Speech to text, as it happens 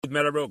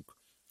Meadowbrook.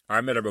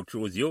 Or Meadowbrook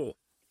chose you.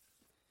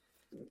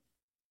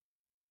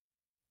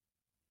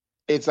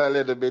 It's a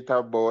little bit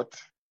of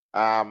both.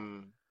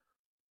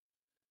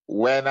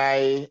 When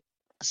I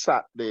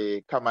sat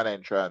the common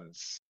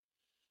entrance,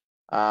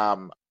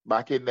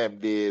 back in them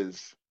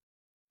days,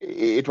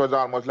 it was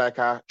almost like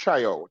a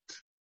tryout.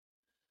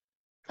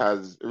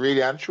 Because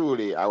really and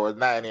truly, I was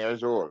 9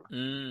 years old,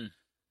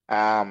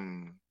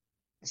 um,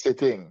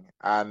 sitting,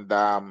 and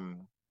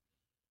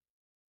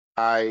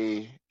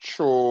I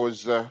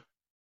chose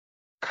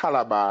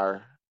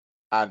Calabar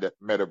and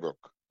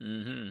Meadowbrook,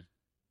 Mm-hmm.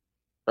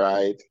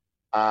 right?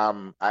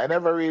 I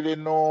never really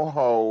know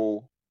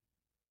how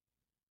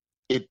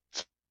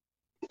it's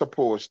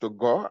supposed to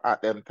go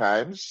at them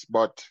times,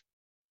 but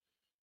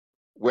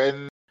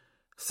when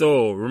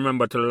So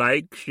remember to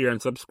like, share,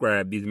 and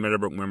subscribe these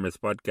Meadowbrook Members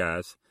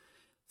podcasts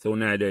so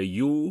neither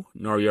you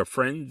nor your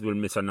friends will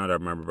miss another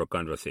Meadowbrook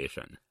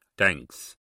conversation. Thanks.